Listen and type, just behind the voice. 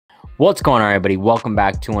What's going on, everybody? Welcome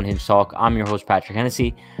back to Unhinged Talk. I'm your host, Patrick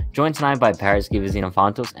Hennessy, joined tonight by Paris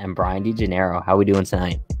Givazino-Fontos and Brian DeGennaro. How we doing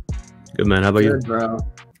tonight? Good, man. How about you? Good, bro.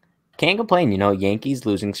 Can't complain. Yankees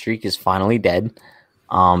losing streak is finally dead.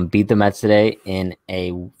 Beat the Mets today in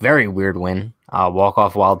a very weird win.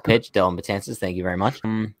 Walk-off wild pitch. Dylan Betances, thank you very much.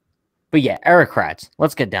 But yeah, Erik Kratz.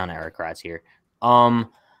 Let's get down to Erik Kratz here.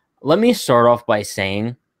 Let me start off by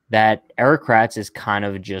saying that Erik Kratz is kind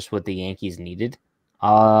of just what the Yankees needed.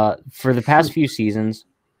 For the past few seasons,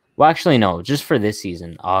 well, actually, no, just for this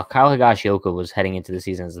season, Kyle Higashioka was heading into the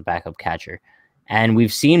season as the backup catcher. And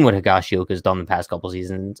we've seen what Higashioka has done the past couple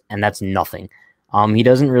seasons, and that's nothing. He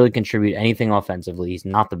doesn't really contribute anything offensively. He's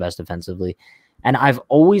not the best offensively. And I've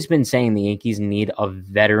always been saying the Yankees need a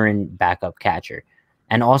veteran backup catcher.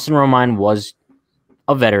 And Austin Romine was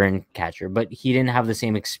a veteran catcher, but he didn't have the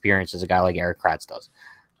same experience as a guy like Erik Kratz does.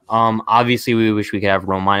 Obviously, we wish we could have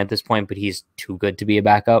Romine at this point, but he's too good to be a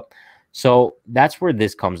backup. So that's where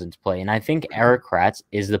this comes into play. And I think Erik Kratz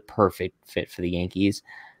is the perfect fit for the Yankees.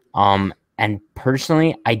 And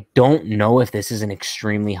personally, I don't know if this is an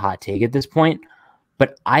extremely hot take at this point,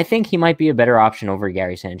 but I think he might be a better option over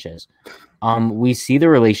Gary Sanchez. We see the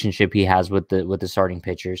relationship he has with the starting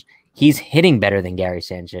pitchers. He's hitting better than Gary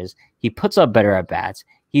Sanchez. He puts up better at bats.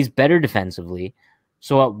 He's better defensively.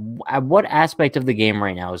 So at what aspect of the game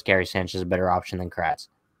right now is Gary Sanchez a better option than Kratz?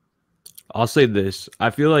 I'll say this. I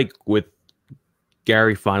feel like with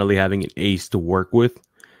Gary finally having an ace to work with,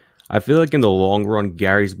 I feel like in the long run,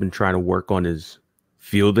 Gary's been trying to work on his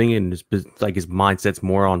fielding and his mindset's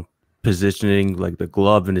more on positioning, like the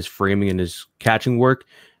glove and his framing and his catching work,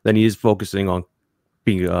 than he is focusing on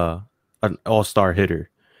being an all-star hitter.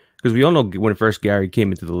 Because we all know when first Gary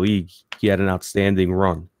came into the league, he had an outstanding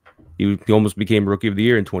run. He almost became Rookie of the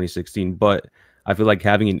Year in 2016. But I feel like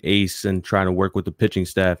having an ace and trying to work with the pitching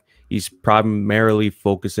staff, he's primarily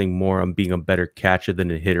focusing more on being a better catcher than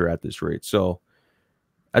a hitter at this rate. So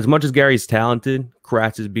as much as Gary's talented,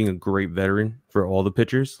 Kratz is being a great veteran for all the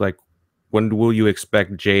pitchers. Like, when will you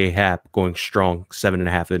expect J.A. Happ going strong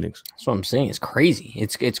 7.5 innings? That's what I'm saying. It's crazy.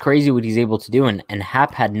 It's crazy what he's able to do. And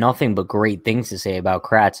Happ had nothing but great things to say about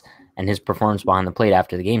Kratz and his performance behind the plate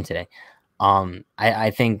after the game today.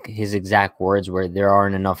 I think his exact words were, there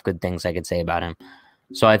aren't enough good things I could say about him.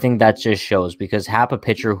 So I think that just shows, because Happ, a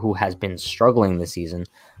pitcher who has been struggling this season,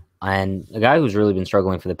 and a guy who's really been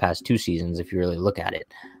struggling for the past 2 seasons, if you really look at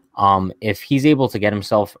it, if he's able to get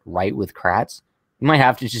himself right with Kratz, you might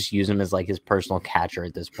have to just use him as like his personal catcher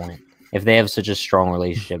at this point, if they have such a strong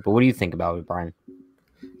relationship. But what do you think about it, Brian?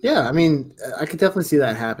 Yeah, I mean, I could definitely see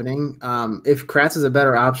that happening. If Kratz is a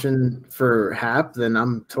better option for Happ, then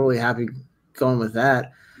I'm totally happy going with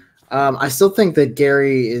that. I still think that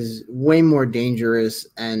Gary is way more dangerous,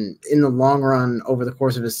 and in the long run, over the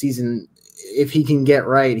course of a season, if he can get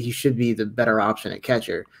right, he should be the better option at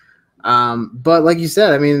catcher. But like you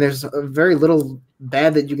said, I mean, there's very little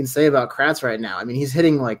bad that you can say about Kratz right now. I mean, he's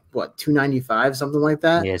hitting like, what, 295, something like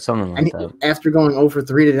that? Yeah, something like that. After going 0 for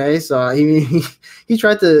 3 today, so he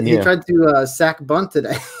tried to sack bunt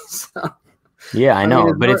today. So, yeah, I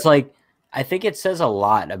know, but it's like, I think it says a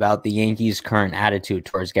lot about the Yankees' current attitude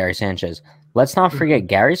towards Gary Sanchez. Let's not forget,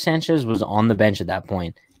 Gary Sanchez was on the bench at that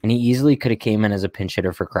point, and he easily could have came in as a pinch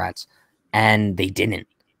hitter for Kratz, and they didn't.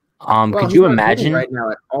 Could you imagine right now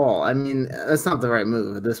at all? I mean, that's not the right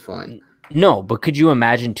move at this point. No, but could you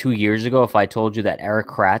imagine 2 years ago if I told you that Erik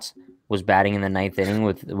Kratz was batting in the 9th inning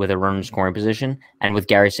with a runner in scoring position, and with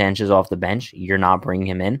Gary Sanchez off the bench, you're not bringing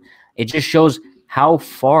him in? It just shows how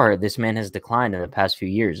far this man has declined in the past few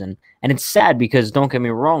years. And it's sad, because don't get me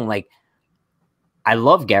wrong, like, I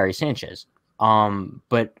love Gary Sanchez.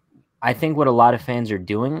 But I think what a lot of fans are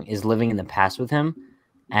doing is living in the past with him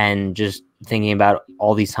and just thinking about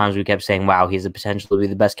all these times we kept saying, wow, he has the potential to be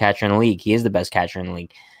the best catcher in the league. He is the best catcher in the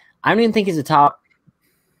league. I don't even think he's a top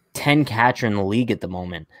 10 catcher in the league at the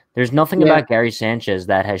moment. There's nothing about Gary Sanchez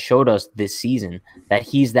that has showed us this season that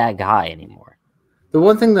he's that guy anymore. The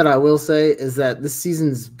one thing that I will say is that this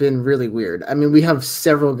season's been really weird. I mean, we have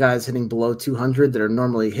several guys hitting below 200 that are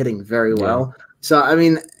normally hitting very well. So, I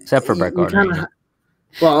mean, except for Brett Gardner.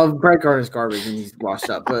 Well, Brett Gardner's garbage and he's washed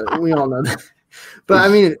up, but we all know that. But, I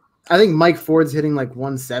mean, I think Mike Ford's hitting like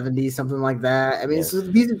 170, something like that. I mean, so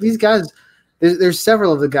these guys – there's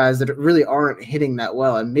several of the guys that really aren't hitting that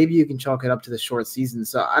well, and maybe you can chalk it up to the short season.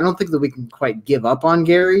 So I don't think that we can quite give up on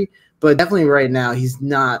Gary, but definitely right now he's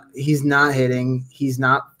not hitting, he's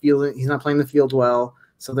not playing the field well.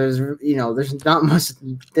 So there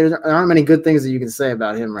aren't many good things that you can say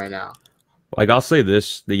about him right now. Like, I'll say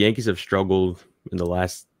this, the Yankees have struggled in the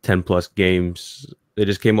last 10 plus games. They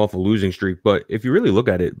just came off a losing streak, but if you really look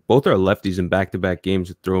at it, both are lefties in back-to-back games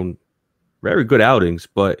have thrown very good outings,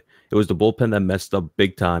 but it was the bullpen that messed up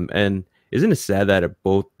big time. And isn't it sad that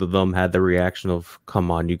both of them had the reaction of, come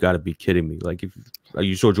on, you got to be kidding me. Like, if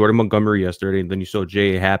you saw Jordan Montgomery yesterday, and then you saw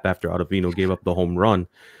J.A. Happ after Ottavino gave up the home run.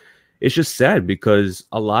 It's just sad because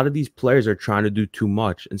a lot of these players are trying to do too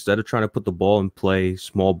much instead of trying to put the ball in play,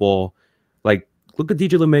 small ball. Like, look at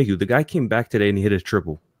DJ LeMahieu. The guy came back today and he hit a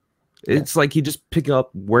triple. It's like he just picked up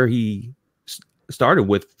where he started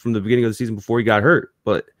with from the beginning of the season before he got hurt.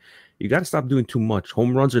 But you got to stop doing too much.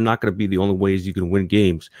 Home runs are not going to be the only ways you can win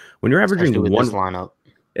games. When you're averaging one lineup,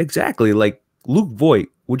 exactly, like Luke Voit,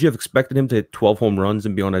 would you have expected him to hit 12 home runs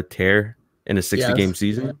and be on a tear in a 60-game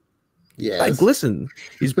season? Yeah. Like, listen,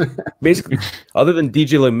 he's basically, other than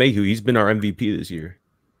DJ LeMahieu, he's been our MVP this year.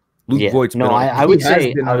 Luke Voigt's been I would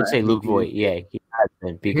say Luke Voit. Yeah, he has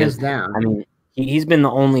been, because I mean, he's been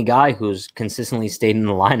the only guy who's consistently stayed in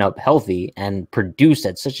the lineup healthy and produced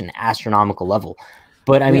at such an astronomical level.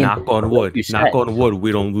 But I mean, knock on wood,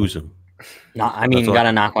 we don't lose him. No, I mean, you got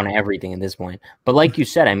to knock on everything at this point. But like you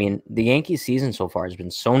said, I mean, the Yankees season so far has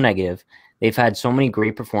been so negative. They've had so many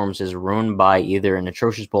great performances ruined by either an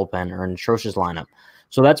atrocious bullpen or an atrocious lineup.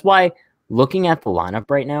 So that's why, looking at the lineup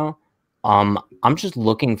right now, I'm just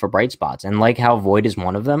looking for bright spots. And like how Voit is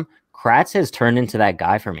one of them, Kratz has turned into that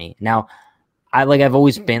guy for me. Now, I've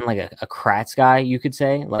always been like a Kratz guy, you could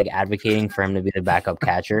say, like advocating for him to be the backup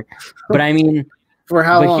catcher. But I mean, for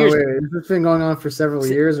how long? Wait, has this been going on for several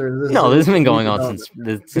years, or this has been going on since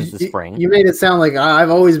the spring. You made it sound like I've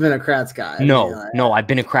always been a Kratz guy. No, I've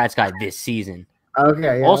been a Kratz guy this season.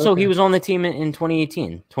 Okay. Yeah, also, he was on the team in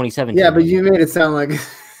 2018, 2017. Yeah, but you made it sound like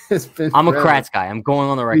it's been. I'm a Kratz guy. I'm going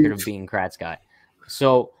on the record of being Kratz guy.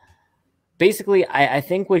 So basically, I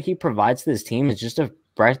think what he provides to this team is just a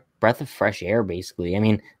breath of fresh air. Basically, I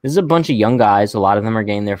mean, this is a bunch of young guys. A lot of them are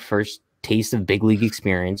getting their first taste of big league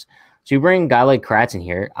experience. So you bring a guy like Kratz in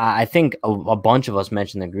here. I think a bunch of us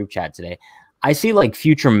mentioned in the group chat today. I see like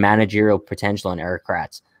future managerial potential in Erik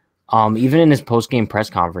Kratz. Even in his post-game press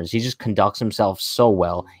conference, he just conducts himself so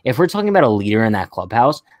well. If we're talking about a leader in that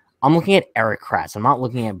clubhouse, I'm looking at Erik Kratz. I'm not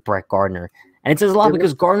looking at Brett Gardner. And it says a lot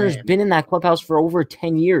because Gardner's been in that clubhouse for over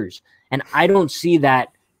 10 years. And I don't see that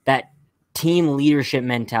team leadership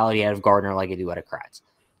mentality out of Gardner like I do out of Kratz.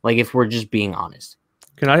 Like, if we're just being honest.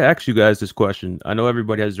 Can I ask you guys this question? I know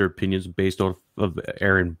everybody has their opinions based off of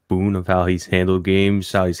Aaron Boone, of how he's handled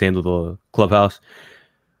games, how he's handled the clubhouse.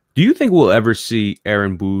 Do you think we'll ever see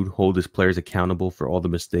Aaron Boone hold his players accountable for all the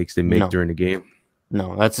mistakes they make during the game?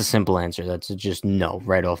 No, that's a simple answer. That's just no,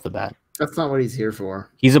 right off the bat. That's not what he's here for.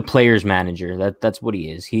 He's a player's manager. That's what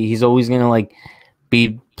he is. He's always gonna like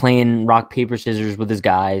be playing rock, paper, scissors with his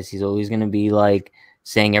guys. He's always gonna be like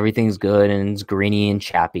saying everything's good and it's greeny and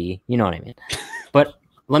chappy. You know what I mean? But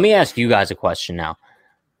let me ask you guys a question now.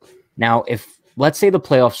 Now, if let's say the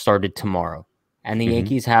playoffs started tomorrow and the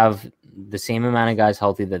Yankees have the same amount of guys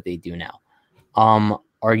healthy that they do now,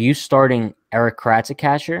 are you starting Erik Kratz at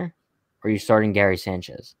catcher, or are you starting Gary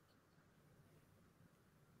Sanchez?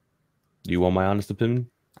 Do you want my honest opinion?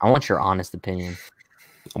 I want your honest opinion.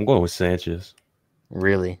 I'm going with Sanchez.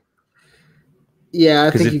 Really? Yeah,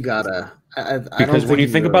 I think you gotta. Because when you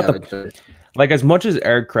think about like, as much as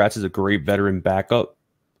Erik Kratz is a great veteran backup,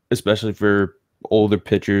 especially for older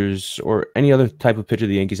pitchers or any other type of pitcher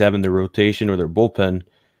the Yankees have in their rotation or their bullpen,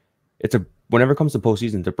 whenever it comes to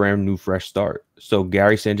postseason, it's a brand new, fresh start. So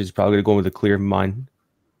Gary Sanchez is probably going to go with a clear mind,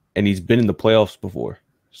 and he's been in the playoffs before,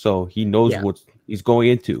 so he knows what he's going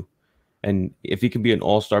into. And if he can be an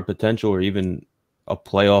all-star potential or even a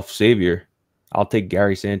playoff savior, I'll take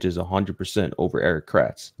Gary Sanchez 100% over Erik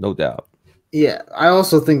Kratz, no doubt. Yeah, I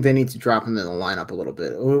also think they need to drop him in the lineup a little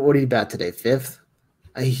bit. What did he bat today? 5th?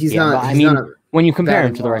 He's not. I mean, when you compare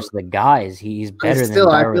him to the rest of the guys, he's better than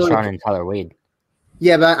Tyler Rashad and Tyler Wade.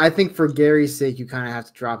 Yeah, but I think for Gary's sake, you kind of have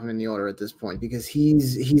to drop him in the order at this point because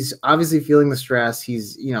he's obviously feeling the stress.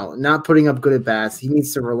 He's not putting up good at bats. He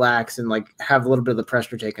needs to relax and like have a little bit of the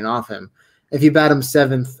pressure taken off him. If you bat him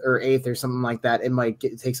 7th or 8th or something like that, it might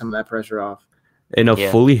take some of that pressure off. In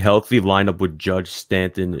a fully healthy lineup with Judge,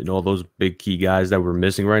 Stanton, and all those big key guys that we're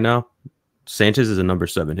missing right now, Sanchez is a number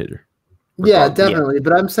 7 hitter. Yeah, definitely.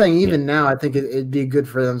 But I'm saying even now, I think it'd be good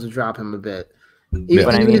for them to drop him a bit.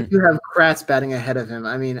 Even if you have Kratz batting ahead of him,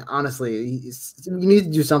 I mean, honestly, you need to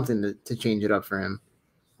do something to change it up for him.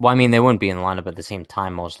 Well, I mean, they wouldn't be in the lineup at the same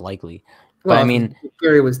time, most likely. But I mean,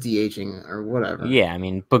 Gary was DHing or whatever. Yeah, I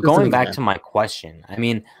mean, but going back to my question, I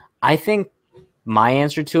mean, I think my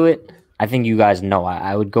answer to it, I think you guys know,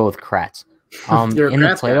 I would go with Kratz. In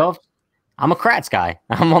the playoffs, I'm a Kratz guy.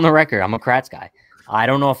 I'm on the record. I'm a Kratz guy. I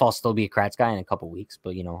don't know if I'll still be a Kratz guy in a couple weeks,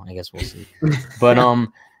 but I guess we'll see. But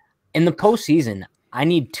in the postseason, I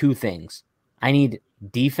need 2 things. I need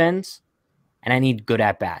defense, and I need good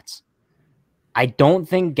at-bats. I don't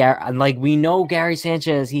think we know Gary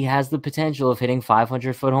Sanchez, he has the potential of hitting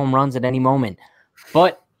 500-foot home runs at any moment,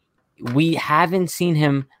 but we haven't seen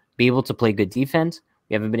him be able to play good defense.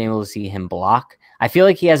 We haven't been able to see him block. I feel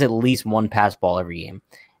like he has at least one pass ball every game,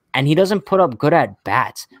 and he doesn't put up good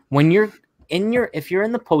at-bats. When you're if you're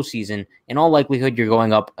in the postseason, in all likelihood, you're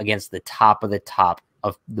going up against the top of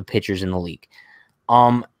the pitchers in the league.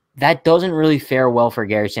 That doesn't really fare well for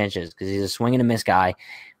Gary Sanchez because he's a swing and a miss guy.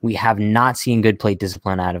 We have not seen good plate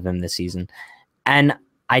discipline out of him this season. And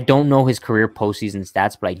I don't know his career postseason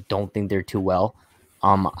stats, but I don't think they're too well.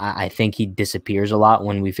 I think he disappears a lot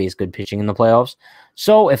when we face good pitching in the playoffs.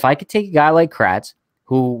 So if I could take a guy like Kratz,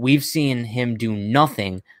 who we've seen him do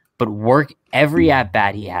nothing but work every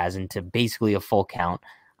at-bat he has into basically a full count.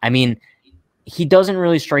 I mean, he doesn't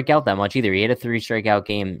really strike out that much either. He had a 3-strikeout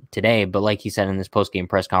game today, but like he said in this post-game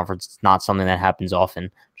press conference, it's not something that happens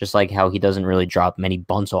often, just like how he doesn't really drop many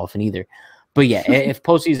bunts often either. But yeah, if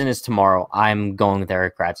postseason is tomorrow, I'm going with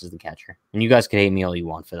Erik Kratz as the catcher. And you guys could hate me all you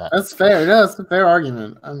want for that. That's fair. No, that's a fair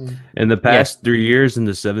argument. I mean, in the past 3 years in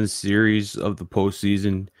the 7th series of the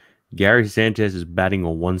postseason, Gary Sanchez is batting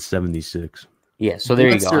a 176. Yeah, so there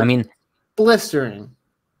you go. I mean, blistering.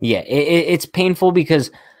 Yeah, it's painful because,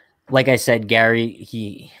 like I said,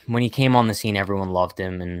 Gary, when he came on the scene, everyone loved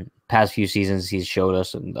him. And past few seasons, he's showed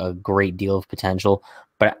us a great deal of potential.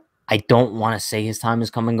 But I don't want to say his time is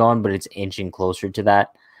come and gone, but it's inching closer to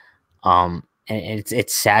that. And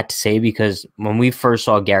it's sad to say because when we first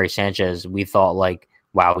saw Gary Sanchez, we thought like,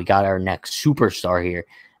 wow, we got our next superstar here.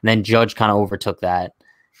 And then Judge kind of overtook that.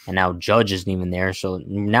 And now Judge isn't even there. So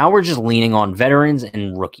now we're just leaning on veterans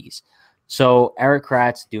and rookies. So Erik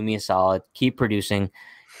Kratz, do me a solid. Keep producing.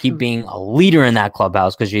 Keep being a leader in that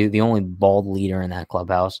clubhouse because you're the only bald leader in that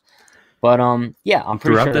clubhouse. But yeah, I'm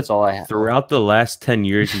pretty sure that's all I have. Throughout the last 10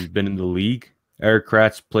 years he's been in the league, Erik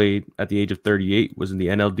Kratz played at the age of 38, was in the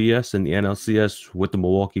NLDS and the NLCS with the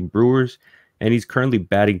Milwaukee Brewers, and he's currently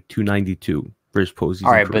batting .292 for his postseason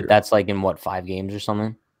All right, career. But that's like in what, 5 games or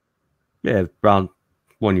something? Yeah, around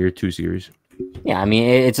 1 year, 2 series. Yeah, I mean,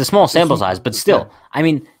 it's a small sample size, but still, I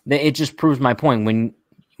mean, it just proves my point.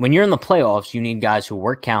 When you're in the playoffs, you need guys who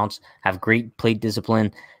work counts, have great plate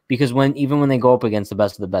discipline, because even when they go up against the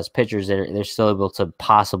best of the best pitchers, they're still able to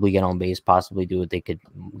possibly get on base, possibly do what they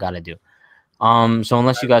got to do. So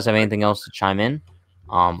unless you guys have anything else to chime in,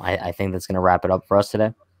 I think that's going to wrap it up for us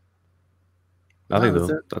today. I think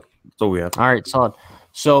that's all we have. All right, solid.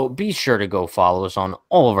 So be sure to go follow us on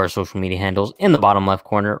all of our social media handles in the bottom left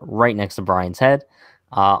corner, right next to Brian's head.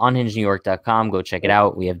 Unhingednewyork.com. Go check it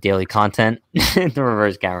out. We have daily content in the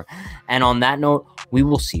reverse camera. And on that note, we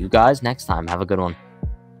will see you guys next time. Have a good one.